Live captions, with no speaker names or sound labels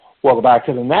Welcome back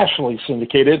to the nationally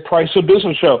syndicated Price of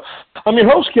Business Show. I'm your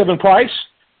host, Kevin Price,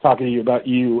 talking to you about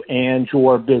you and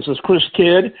your business. Chris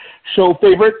Kidd, show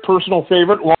favorite, personal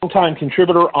favorite, longtime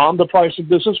contributor on the Price of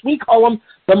Business. We call him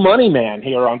the money man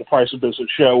here on the Price of Business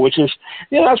Show, which is,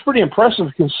 that's pretty impressive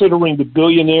considering the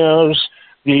billionaires,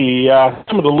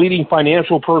 some of the leading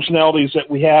financial personalities that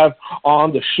we have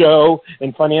on the show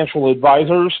and financial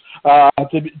advisors,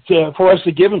 for us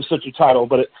to give him such a title.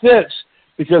 But it fits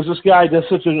because this guy does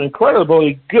such an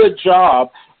incredibly good job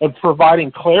of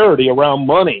providing clarity around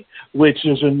money, which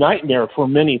is a nightmare for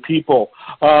many people.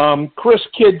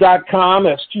 ChrisKidd.com,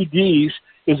 that's 2 Ds,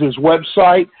 is his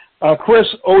website. Chris,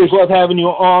 always love having you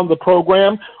on the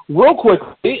program. Real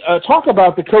quickly, talk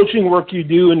about the coaching work you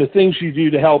do and the things you do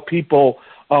to help people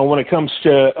when it comes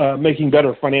to making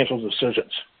better financial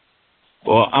decisions.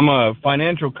 Well, I'm a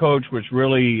financial coach, which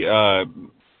really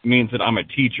means that I'm a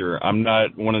teacher. I'm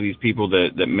not one of these people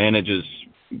that manages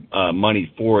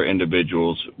money for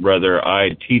individuals. Rather, I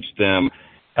teach them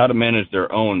how to manage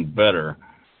their own better.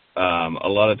 A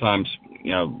lot of times,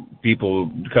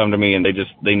 people come to me and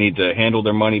they need to handle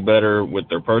their money better with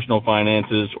their personal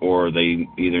finances, or they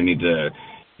either need to,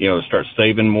 start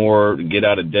saving more, get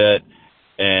out of debt.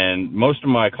 And most of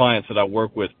my clients that I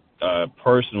work with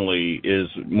personally is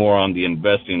more on the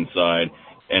investing side.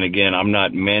 And again, I'm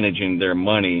not managing their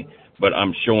money, but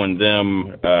I'm showing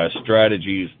them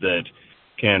strategies that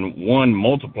can, one,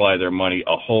 multiply their money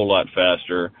a whole lot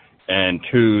faster, and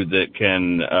two, that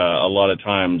can a lot of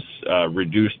times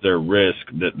reduce their risk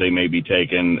that they may be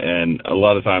taking. And a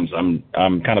lot of times I'm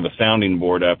kind of a sounding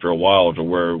board after a while to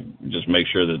where just make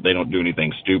sure that they don't do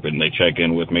anything stupid, and they check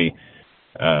in with me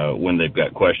when they've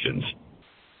got questions.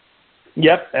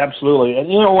 Yep, absolutely. And,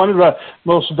 one of the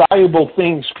most valuable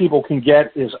things people can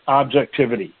get is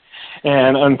objectivity.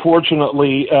 And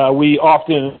unfortunately, we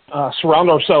often surround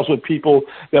ourselves with people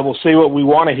that will say what we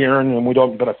want to hear, and we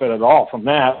don't benefit at all from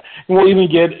that. And we'll even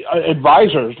get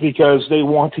advisors because they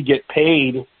want to get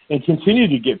paid and continue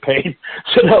to get paid,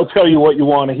 so they'll tell you what you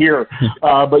want to hear.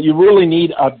 But you really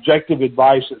need objective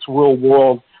advice that's real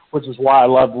world, which is why I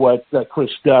love what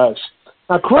Chris does.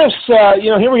 Now, Chris,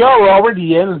 here we are. We're already at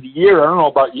the end of the year. I don't know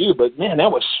about you, but, man,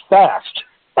 that was fast.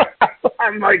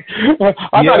 I'm like,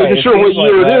 I'm not even sure what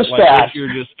year it is fast. This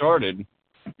year just started.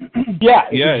 Yeah,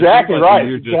 exactly right. The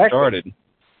year just started.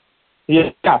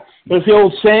 Yeah. There's the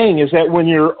old saying is that when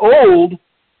you're old,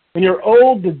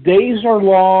 the days are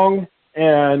long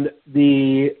and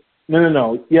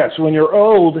Yes, when you're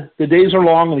old, the days are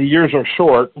long and the years are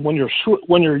short. When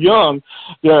you're young,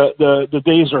 the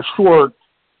days are short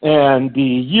and the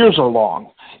years are long.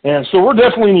 And so we're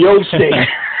definitely in the old stage.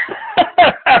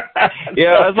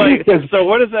 Yeah, I was like, so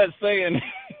what is that saying?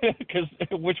 Because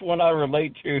which one I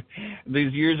relate to?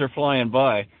 These years are flying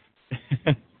by.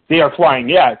 They are flying,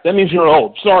 yeah. That means you're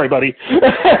old. Sorry, buddy.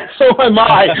 So am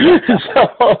I.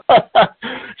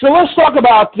 So let's talk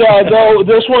about, though,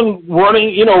 this one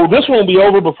running, this one will be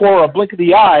over before a blink of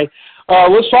the eye.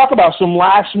 Let's talk about some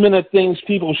last-minute things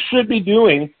people should be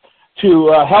doing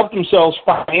to help themselves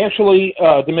financially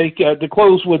to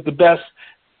close with the best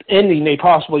ending they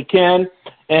possibly can.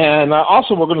 And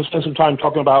also we're going to spend some time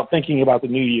thinking about the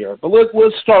new year. But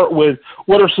let's start with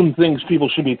what are some things people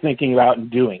should be thinking about and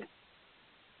doing?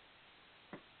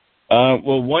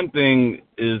 Well, one thing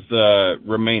is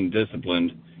remain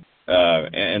disciplined,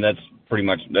 and that's pretty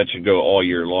much, that should go all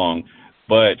year long.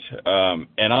 But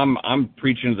and I'm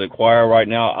preaching to the choir right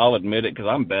now. I'll admit it because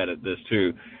I'm bad at this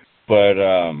too. But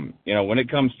when it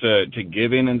comes to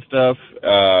giving and stuff,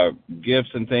 gifts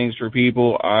and things for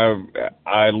people,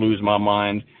 I lose my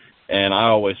mind, and I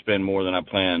always spend more than I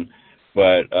plan.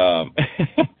 But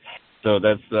so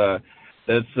that's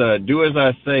do as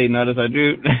I say, not as I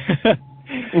do.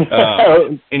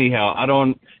 Anyhow, I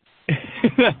don't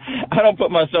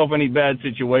put myself in any bad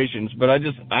situations, but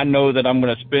I know that I'm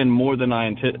going to spend more than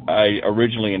I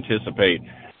originally anticipate.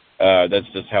 That's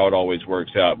just how it always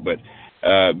works out. But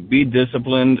be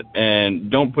disciplined and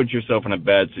don't put yourself in a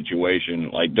bad situation.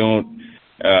 Like, don't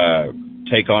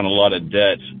take on a lot of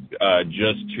debt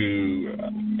just to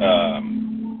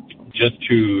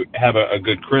have a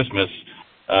good Christmas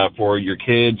for your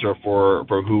kids or for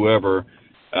whoever.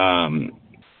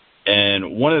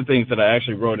 And one of the things that I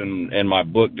actually wrote in my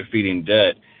book, Defeating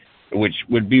Debt, which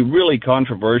would be really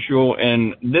controversial,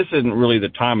 and this isn't really the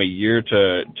time of year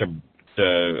to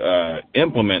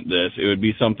implement this. It would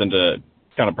be something to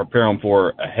kind of prepare them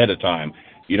for ahead of time.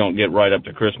 You don't get right up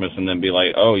to Christmas and then be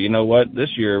like, oh, you know what? This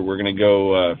year we're going to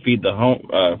go feed the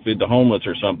homeless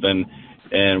or something,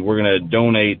 and we're going to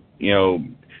donate,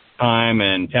 time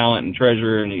and talent and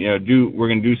treasure, and we're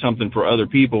going to do something for other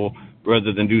people.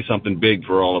 rather than do something big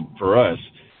for us.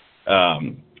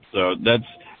 So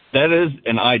that is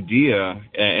an idea,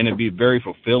 and it'd be very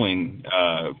fulfilling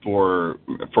for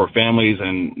families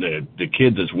and the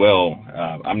kids as well.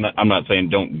 I'm not saying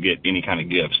don't get any kind of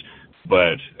gifts,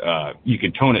 but you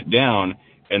can tone it down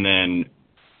and then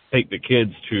take the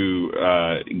kids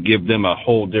to give them a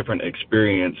whole different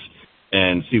experience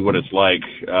and see what it's like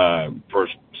for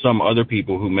some other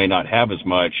people who may not have as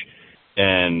much.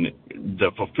 And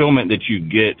the fulfillment that you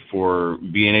get for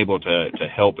being able to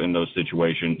help in those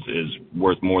situations is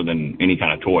worth more than any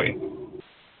kind of toy.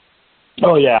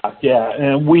 Oh, yeah.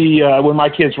 And we, when my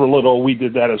kids were little, we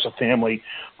did that as a family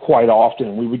quite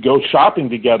often. We would go shopping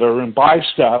together and buy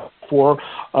stuff for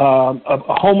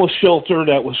a homeless shelter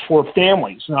that was for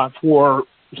families, not for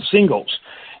singles.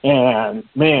 And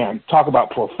man, talk about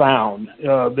profound.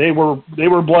 They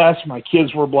were blessed. My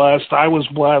kids were blessed. I was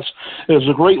blessed. It was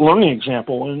a great learning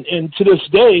example. And to this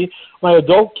day, my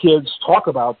adult kids talk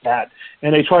about that,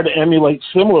 and they try to emulate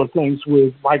similar things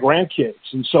with my grandkids.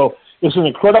 And so it's an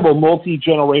incredible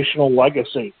multi-generational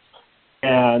legacy.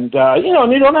 And, and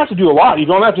you don't have to do a lot. You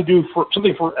don't have to do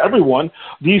something for everyone.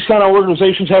 These kind of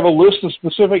organizations have a list of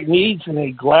specific needs, and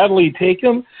they gladly take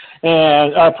them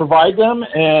and provide them,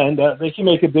 and they can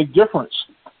make a big difference.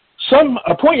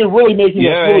 A point you're really making is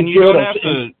really and you don't have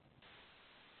to.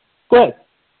 Go ahead.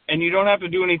 And you don't have to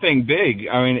do anything big.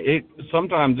 I mean,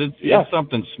 sometimes it's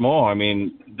something small. I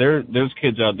mean, there's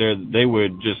kids out there, they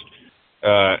would just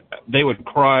they would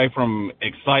cry from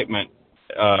excitement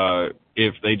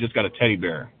if they just got a teddy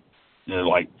bear,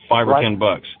 like $5 or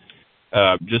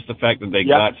 $10. Just the fact that they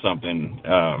got something.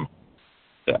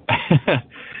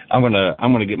 I'm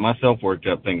gonna get myself worked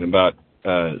up thinking about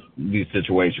these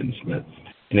situations. But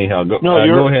anyhow,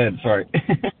 go ahead. Sorry.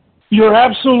 You're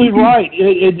absolutely right.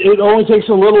 It only takes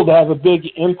a little to have a big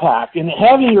impact, and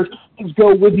having your kids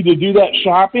go with you to do that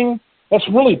shopping, that's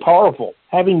really powerful.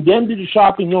 Having them do the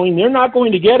shopping, knowing they're not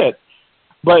going to get it,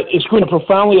 but it's going to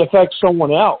profoundly affect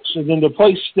someone else. And in the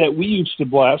place that we used to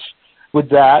bless with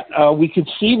that, we could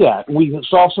see that. We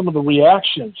saw some of the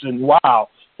reactions, and wow,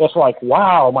 that's like,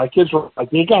 wow, my kids were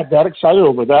like, they got that excited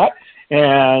over that.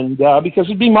 And because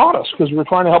it'd be modest, because we were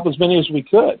trying to help as many as we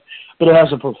could. But it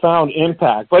has a profound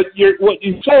impact. But what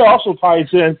you say also ties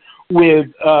in with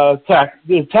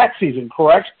the tax season,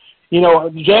 correct?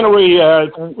 January,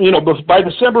 by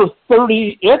December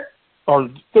 30th or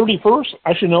 31st,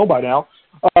 I should know by now,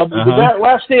 that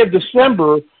last day of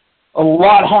December, a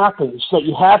lot happens that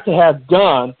you have to have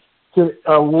done to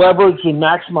leverage and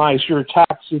maximize your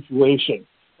tax situation.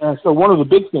 And so one of the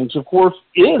big things, of course,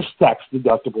 is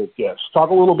tax-deductible gifts.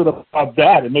 Talk a little bit about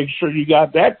that and make sure you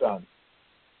got that done.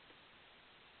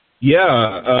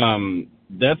 Yeah,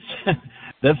 that's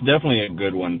definitely a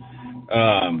good one.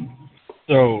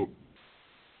 So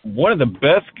one of the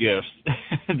best gifts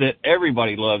that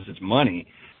everybody loves is money.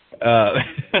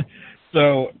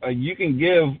 So you can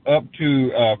give up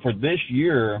to for this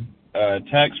year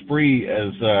tax-free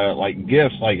as like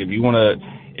gifts. Like if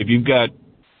you've got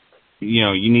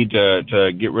you need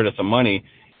to get rid of some money,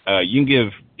 you can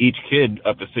give each kid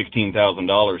up to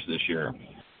 $16,000 this year.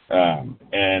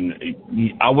 And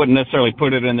I wouldn't necessarily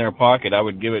put it in their pocket. I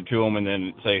would give it to them and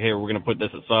then say, hey, we're going to put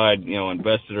this aside,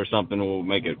 invest it or something. We'll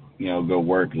make it, go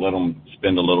work, let them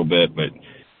spend a little bit. But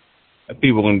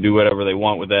people can do whatever they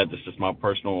want with that. That's just my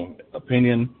personal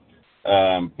opinion.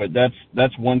 But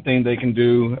that's one thing they can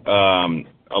do.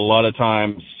 A lot of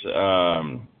times,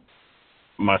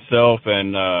 myself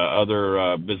and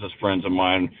other business friends of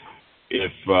mine,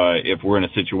 if we're in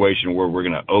a situation where we're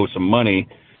going to owe some money,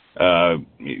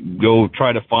 go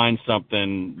try to find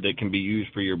something that can be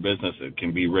used for your business that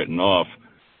can be written off.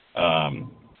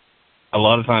 A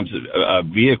lot of times a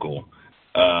vehicle,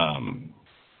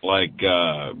 like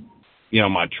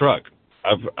my truck.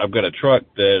 I've got a truck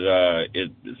that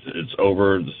it's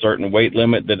over the certain weight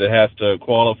limit that it has to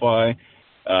qualify.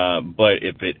 But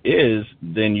if it is,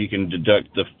 then you can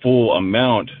deduct the full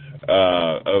amount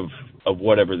of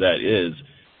whatever that is.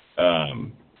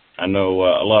 I know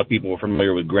a lot of people are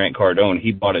familiar with Grant Cardone.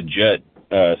 He bought a jet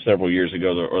several years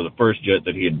ago, or the first jet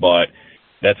that he had bought.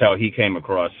 That's how he came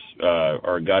across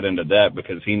or got into that,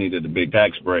 because he needed a big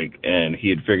tax break, and he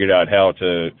had figured out how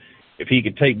to, if he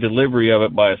could take delivery of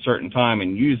it by a certain time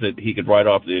and use it, he could write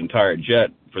off the entire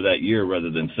jet for that year rather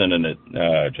than sending it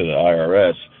to the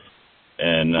IRS.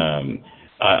 And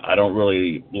I don't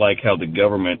really like how the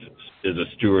government is a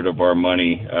steward of our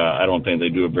money. I don't think they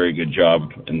do a very good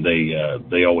job, and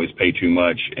they always pay too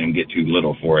much and get too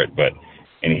little for it. But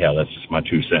anyhow, that's just my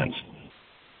 2 cents.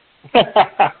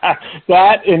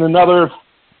 That and another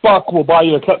buck will buy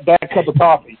you a bad cup of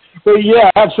coffee. But yeah,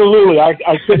 absolutely.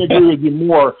 I couldn't agree with you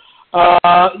more.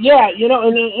 Yeah,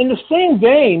 in the same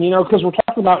vein, because we're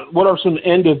talking about what are some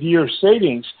end-of-year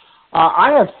savings,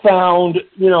 I have found,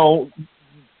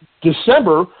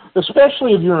 December,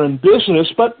 especially if you're in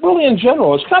business, but really in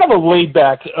general, it's kind of a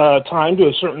laid-back time to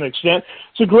a certain extent.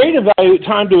 It's a great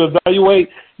time to evaluate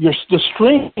the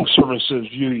streaming services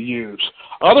you use,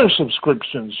 other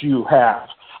subscriptions you have,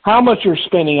 how much you're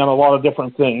spending on a lot of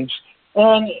different things.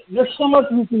 And there's so much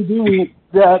you can do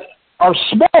that are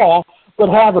small but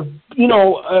have a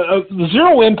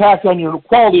zero impact on your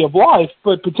quality of life,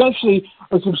 but potentially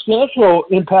a substantial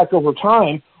impact over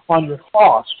time on your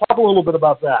costs. Talk a little bit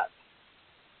about that.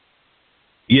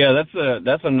 Yeah,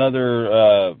 that's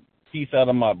another piece out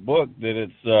of my book, that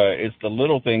it's the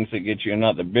little things that get you and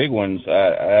not the big ones. I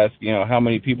asked, how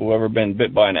many people have ever been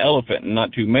bit by an elephant, and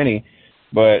not too many,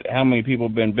 but how many people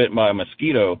have been bit by a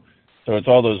mosquito? So it's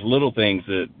all those little things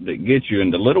that get you,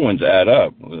 and the little ones add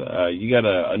up. You got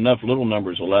enough little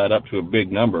numbers will add up to a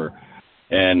big number.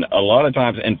 And a lot of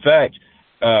times, in fact,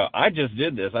 I just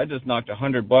did this. I just knocked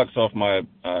 $100 off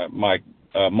my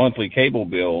monthly cable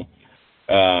bill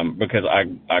because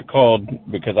I called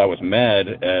because I was mad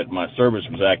at my service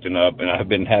was acting up, and I've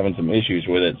been having some issues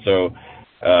with it. So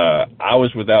I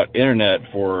was without internet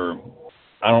for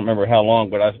I don't remember how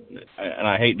long, but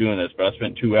I hate doing this, but I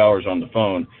spent 2 hours on the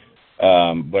phone.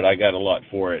 But I got a lot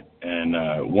for it, and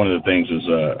one of the things was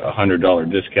a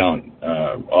 $100 discount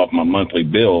off my monthly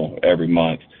bill every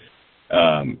month.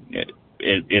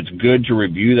 It's good to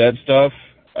review that stuff,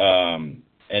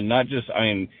 and not just,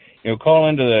 call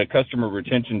into the customer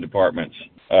retention departments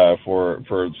for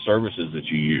services that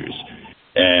you use,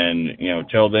 and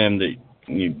tell them that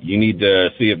you need to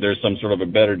see if there's some sort of a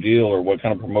better deal or what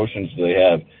kind of promotions do they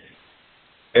have.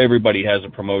 Everybody has a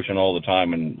promotion all the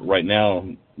time, and right now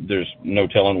there's no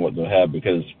telling what they'll have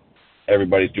because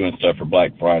everybody's doing stuff for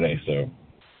Black Friday. So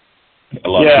a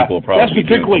lot of people will probably be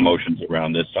doing promotions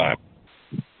around this time.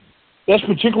 That's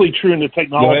particularly true in the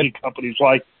technology companies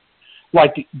like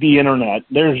the internet.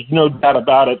 There's no doubt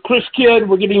about it. Chris Kidd,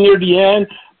 we're getting near the end.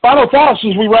 Final thoughts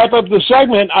as we wrap up the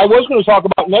segment. I was going to talk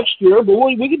about next year, but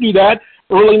we could do that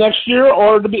early next year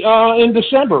or in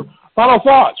December. Final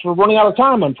thoughts. We're running out of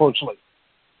time, unfortunately.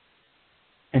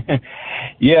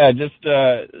 Yeah, just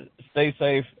stay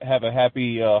safe, have a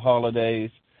happy holidays,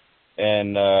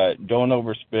 and don't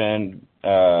overspend.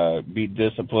 Be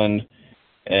disciplined,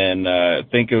 and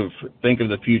think of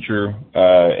the future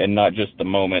and not just the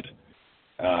moment.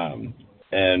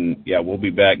 And yeah, we'll be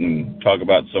back and talk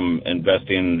about some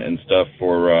investing and stuff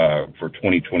for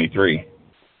 2023.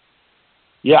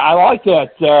 Yeah, I like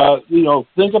that.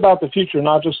 Think about the future,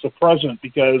 not just the present,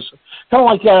 because kind of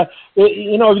like,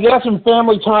 if you got some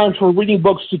family time for reading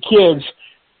books to kids,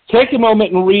 take a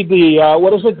moment and read the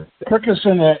Crickets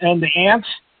and the Ants,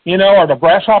 or the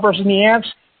Grasshoppers and the Ants.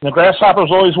 And the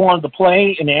Grasshoppers always wanted to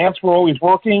play, and the Ants were always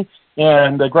working,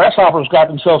 and the Grasshoppers got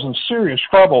themselves in serious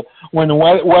trouble when the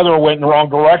weather went in the wrong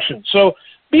direction. So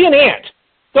be an ant.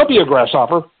 Don't be a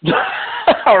grasshopper.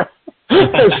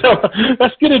 So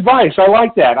that's good advice. I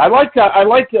like that. I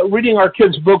like reading our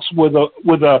kids' books with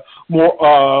a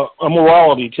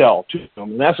morality tell to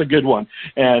them, and that's a good one,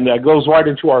 and goes right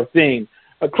into our theme.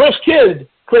 Chris Kidd,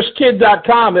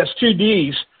 ChrisKidd.com. That's 2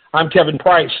 Ds. I'm Kevin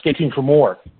Price. Stay tuned for more.